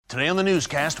Today on the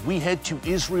newscast, we head to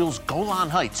Israel's Golan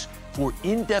Heights for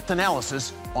in-depth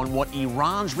analysis on what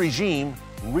Iran's regime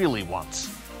really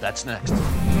wants. That's next.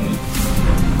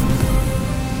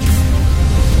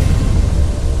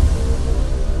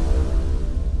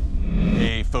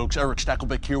 Hey folks, Eric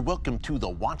Stackelbeck here. Welcome to the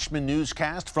Watchman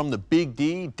newscast from the Big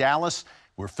D, Dallas.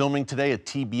 We're filming today at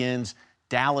TBN's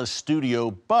Dallas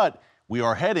studio, but we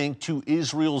are heading to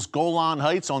Israel's Golan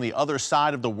Heights on the other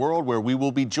side of the world, where we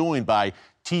will be joined by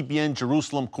TBN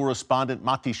Jerusalem correspondent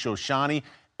Mati Shoshani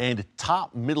and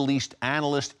top Middle East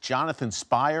analyst Jonathan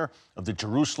Spire of the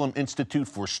Jerusalem Institute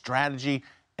for Strategy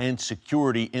and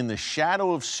Security. In the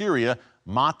shadow of Syria,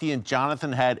 Mati and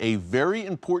Jonathan had a very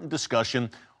important discussion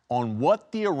on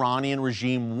what the Iranian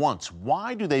regime wants.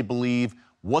 Why do they believe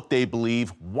what they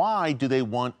believe? Why do they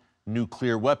want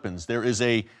nuclear weapons? There is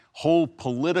a whole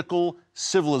political,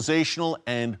 civilizational,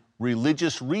 and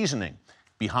religious reasoning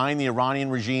behind the Iranian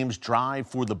regime's drive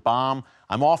for the bomb.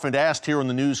 I'm often asked here on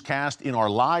the newscast in our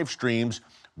live streams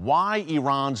why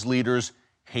Iran's leaders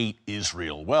hate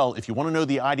Israel. Well, if you want to know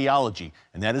the ideology,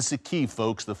 and that is the key,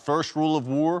 folks, the first rule of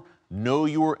war, know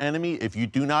your enemy. If you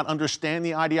do not understand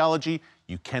the ideology,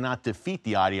 you cannot defeat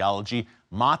the ideology.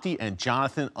 Mati and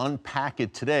Jonathan unpack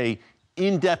it today.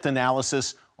 In-depth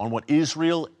analysis on what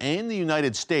Israel and the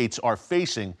United States are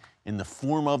facing in the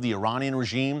form of the Iranian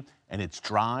regime and its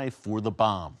drive for the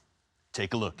bomb.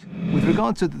 Take a look. With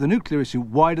regard to the nuclear issue,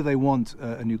 why do they want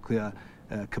a nuclear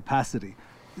capacity?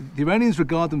 The Iranians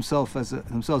regard themselves as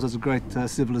a great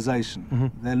civilization.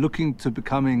 Mm-hmm. They're looking to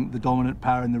becoming the dominant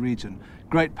power in the region.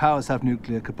 Great powers have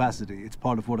nuclear capacity. It's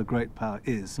part of what a great power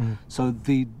is. Mm-hmm. So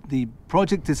the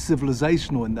project is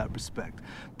civilizational in that respect,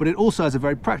 but it also has a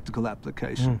very practical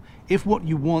application. Mm-hmm. If what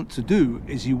you want to do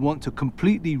is you want to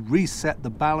completely reset the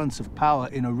balance of power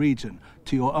in a region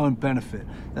to your own benefit,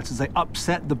 that's to say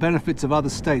upset the benefits of other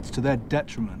states to their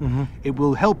detriment, mm-hmm. it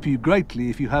will help you greatly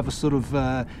if you have a sort of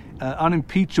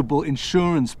unimpeachable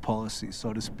insurance policy,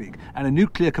 so to speak. And a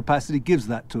nuclear capacity gives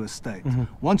that to a state. Mm-hmm.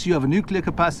 Once you have a nuclear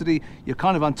capacity, you're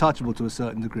kind of untouchable to a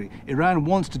certain degree. Iran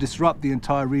wants to disrupt the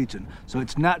entire region, so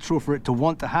it's natural for it to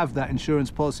want to have that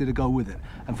insurance policy to go with it.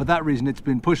 And for that reason, it's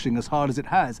been pushing as hard as it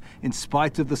has, in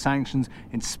spite of the sanctions,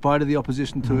 in spite of the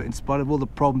opposition to it, in spite of all the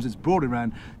problems it's brought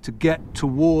Iran, to get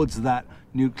towards that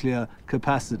nuclear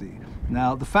capacity.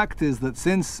 Now, the fact is that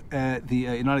since the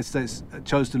United States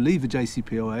chose to leave the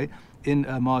JCPOA in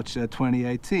March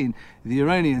 2018, the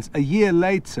Iranians, a year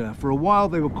later, for a while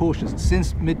they were cautious.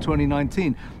 Since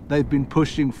mid-2019, they've been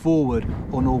pushing forward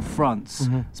on all fronts,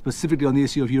 mm-hmm. specifically on the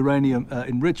issue of uranium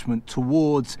enrichment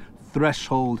towards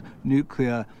threshold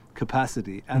nuclear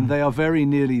capacity. And they are very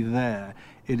nearly there.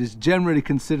 It is generally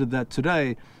considered that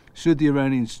today, should the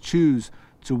Iranians choose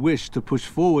to wish to push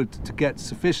forward to get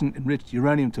sufficient enriched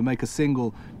uranium to make a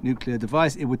single nuclear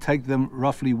device, it would take them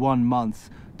roughly 1 month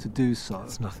to do so.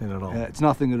 It's nothing at all. It's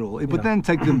nothing at all. It would then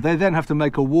take them, they then have to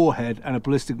make a warhead and a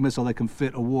ballistic missile they can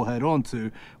fit a warhead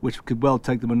onto, which could well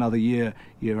take them another year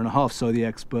and a half, so the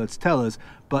experts tell us.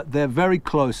 But they're very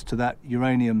close to that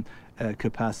uranium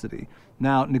capacity.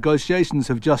 Now, negotiations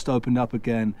have just opened up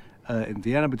again in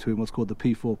Vienna between what's called the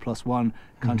P4+1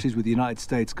 countries, with the United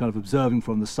States kind of observing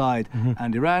from the side,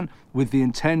 and Iran, with the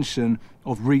intention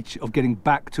of getting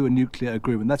back to a nuclear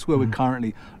agreement. That's where we're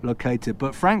currently located.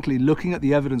 But frankly, looking at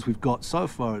the evidence we've got so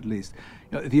far, at least,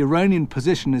 the Iranian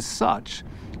position is such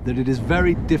that it is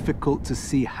very difficult to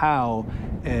see how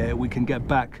we can get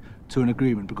back to an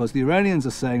agreement, because the Iranians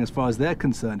are saying, as far as they're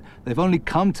concerned, they've only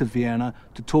come to Vienna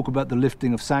to talk about the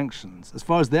lifting of sanctions. As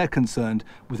far as they're concerned,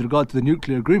 with regard to the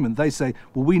nuclear agreement, they say,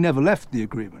 well, we never left the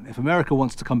agreement. If America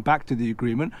wants to come back to the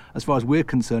agreement, as far as we're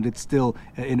concerned, it's still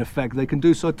in effect. They can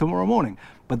do so tomorrow morning.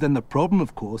 But then the problem,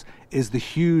 of course, is the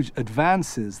huge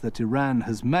advances that Iran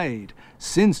has made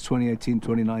since 2018,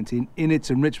 2019 in its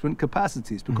enrichment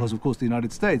capacities, because, of course, the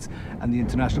United States and the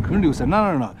international community will say,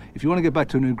 no. If you want to get back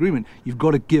to an agreement, you've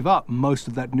got to give up most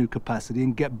of that new capacity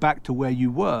and get back to where you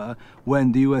were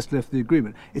when the U.S. left the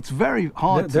agreement. It's very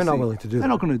hard to see. They're not willing to do that. They're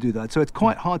not going to do that. So it's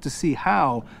quite hard to see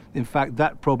how, in fact,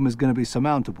 that problem is going to be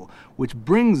surmountable, which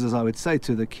brings us, I would say,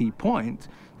 to the key point,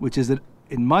 which is that,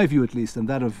 in my view at least, and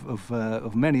that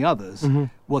of many others,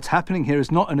 what's happening here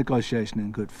is not a negotiation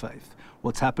in good faith.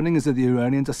 What's happening is that the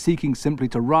Iranians are seeking simply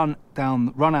to run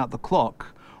out the clock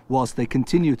whilst they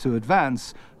continue to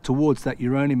advance towards that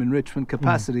uranium enrichment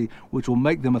capacity, which will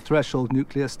make them a threshold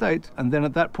nuclear state. And then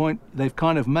at that point, they've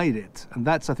kind of made it. And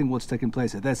that's, I think, what's taking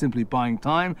place here. They're simply buying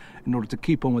time in order to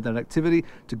keep on with that activity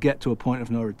to get to a point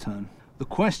of no return. The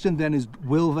question then is,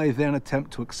 will they then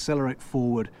attempt to accelerate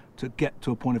forward to get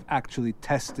to a point of actually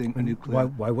testing a nuclear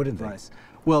Why wouldn't device?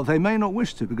 Well, they may not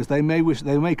wish to, because they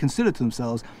may consider to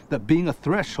themselves that being a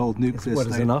threshold nuclear What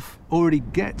is state enough? already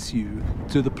gets you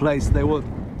to the place they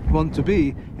want to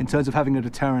be in terms of having a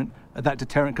deterrent, that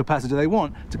deterrent capacity they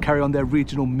want to carry on their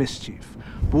regional mischief.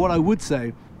 But what I would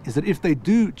say is that if they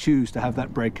do choose to have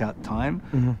that breakout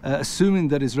time, assuming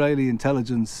that Israeli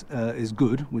intelligence is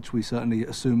good, which we certainly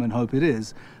assume and hope it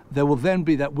is, there will then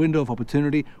be that window of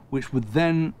opportunity which would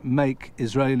then make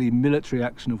Israeli military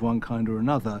action of one kind or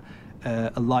another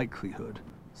a likelihood.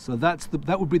 So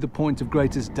that would be the point of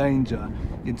greatest danger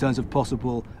in terms of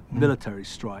possible military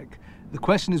strike. The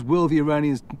question is, will the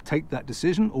Iranians take that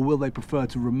decision, or will they prefer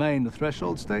to remain a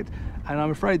threshold state? And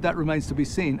I'm afraid that remains to be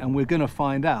seen, and we're going to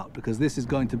find out, because this is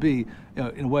going to be,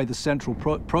 in a way, the central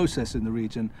process in the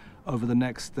region over the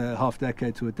next half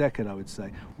decade to a decade, I would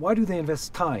say. Why do they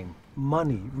invest time,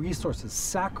 money, resources,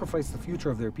 sacrifice the future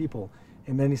of their people,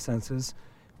 in many senses,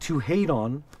 to hate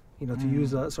on, to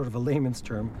use a sort of a layman's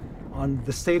term, on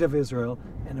the state of Israel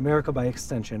and America by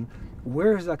extension?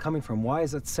 Where is that coming from? Why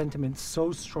is that sentiment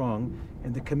so strong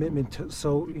and the commitment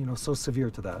so severe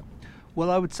to that? Well,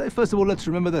 I would say, first of all, let's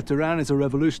remember that Iran is a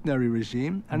revolutionary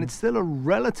regime, and it's still a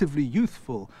relatively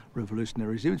youthful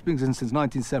revolutionary regime. It's been since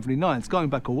 1979. It's going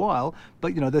back a while,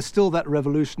 but there's still that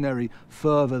revolutionary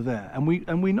fervor there. And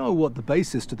we know what the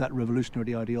basis to that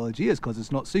revolutionary ideology is, because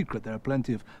it's not secret. There are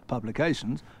plenty of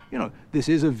publications. This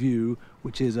is a view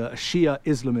which is a Shia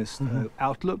Islamist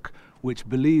outlook, which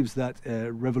believes that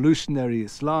revolutionary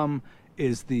Islam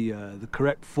is the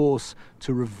correct force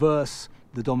to reverse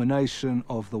the domination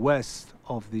of the West,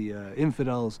 of the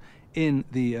infidels in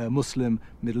the Muslim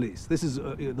Middle East. This is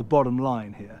the bottom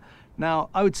line here. Now,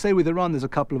 I would say with Iran, there's a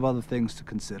couple of other things to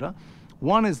consider.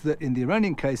 One is that in the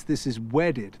Iranian case, this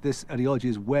ideology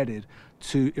is wedded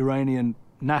to Iranian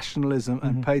nationalism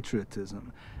and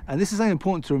patriotism. And this is very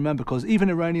important to remember, because even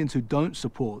Iranians who don't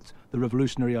support the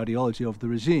revolutionary ideology of the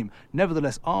regime,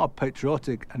 nevertheless are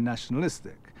patriotic and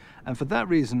nationalistic. And for that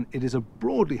reason, it is a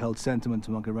broadly held sentiment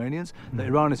among Iranians that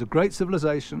Iran is a great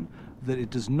civilization, that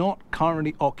it does not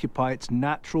currently occupy its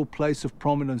natural place of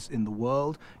prominence in the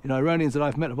world. Iranians that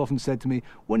I've met have often said to me,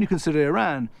 when you consider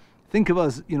Iran, think of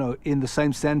us, in the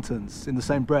same sentence, in the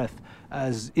same breath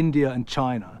as India and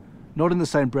China, not in the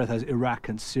same breath as Iraq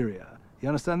and Syria. You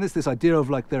understand this? This idea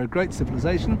of they're a great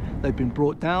civilization, they've been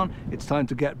brought down, it's time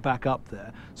to get back up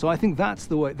there. So I think that's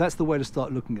the way to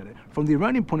start looking at it. From the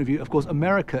Iranian point of view, of course,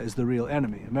 America is the real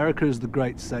enemy. America is the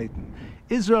great Satan.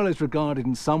 Israel is regarded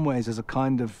in some ways as a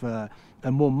kind of a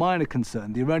more minor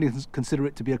concern. The Iranians consider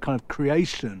it to be a kind of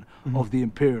creation of the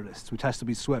imperialists, which has to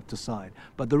be swept aside.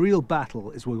 But the real battle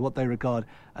is with what they regard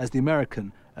as the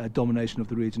American domination of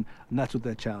the region, and that's what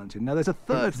they're challenging. Now, there's a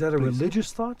third... Is that a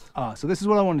religious thought? So this is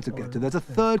what I wanted to get to. There's a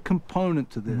third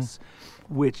component to this,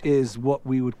 which is what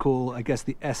we would call, I guess,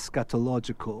 the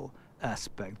eschatological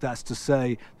aspect. That's to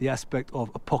say, the aspect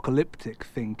of apocalyptic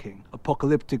thinking,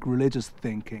 apocalyptic religious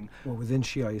thinking. Well, within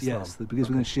Shia Islam. Yes, that begins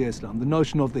within Shia Islam. The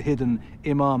notion of the hidden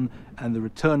imam and the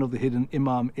return of the hidden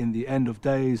imam in the end of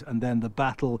days, and then the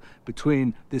battle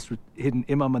between this hidden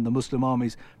imam and the Muslim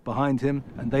armies behind him.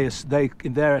 And they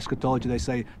in their eschatology, they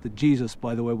say that Jesus,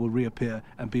 by the way, will reappear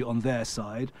and be on their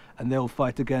side, and they'll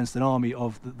fight against an army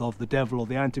of the devil or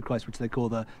the Antichrist, which they call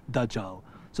the Dajjal.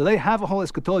 So they have a whole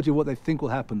eschatology of what they think will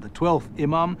happen. The 12th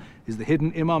Imam is the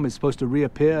hidden Imam, is supposed to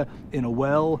reappear in a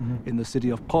well in the city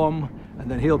of Qom, and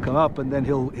then he'll come up, and then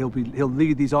he'll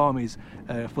lead these armies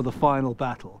for the final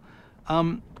battle.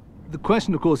 The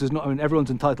question, of course, is not.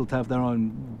 Everyone's entitled to have their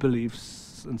own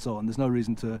beliefs and so on. There's no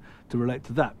reason to relate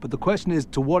to that. But the question is,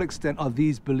 to what extent are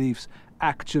these beliefs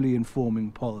actually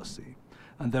informing policy?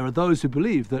 And there are those who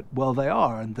believe that, well, they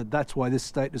are, and that's why this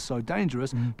state is so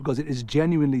dangerous, because it is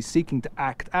genuinely seeking to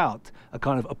act out a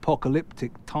kind of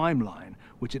apocalyptic timeline,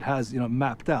 which it has,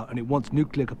 mapped out, and it wants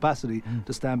nuclear capacity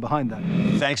to stand behind that.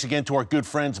 Thanks again to our good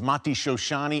friends Mati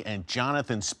Shoshani and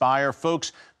Jonathan Spire.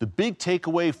 Folks, the big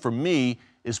takeaway for me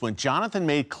is when Jonathan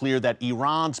made clear that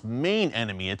Iran's main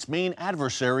enemy, its main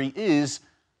adversary, is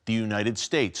the United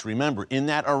States. Remember, in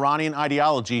that Iranian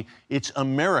ideology, it's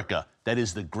America that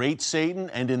is the great Satan,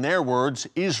 and in their words,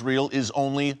 Israel is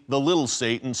only the little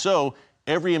Satan. So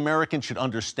every American should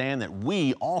understand that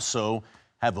we also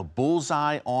have a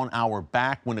bullseye on our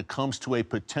back when it comes to a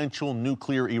potential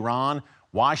nuclear Iran.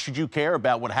 Why should you care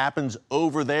about what happens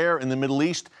over there in the Middle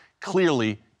East?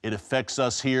 Clearly, it affects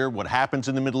us here. What happens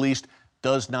in the Middle East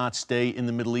does not stay in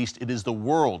the Middle East. It is the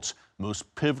world's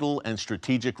most pivotal and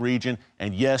strategic region,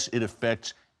 and yes, it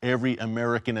affects every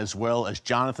American, as well as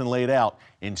Jonathan laid out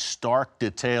in stark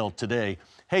detail today.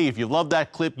 Hey, if you love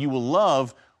that clip, you will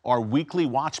love our weekly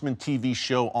Watchman TV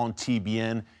show on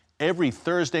TBN. every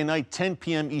Thursday night, 10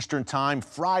 p.m. Eastern Time,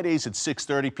 Fridays at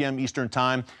 6:30 p.m. Eastern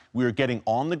Time. We are getting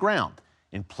on the ground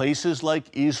in places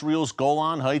like Israel's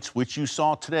Golan Heights, which you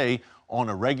saw today, on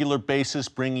a regular basis,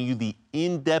 bringing you the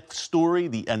in-depth story,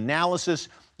 the analysis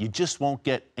you just won't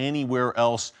get anywhere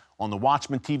else on the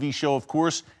Watchman TV show, of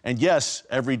course, and yes,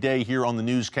 every day here on the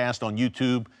Newscast on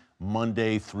YouTube,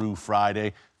 Monday through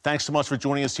Friday. Thanks so much for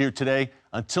joining us here today.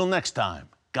 Until next time,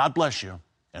 God bless you,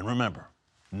 and remember,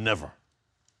 never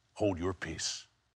hold your peace.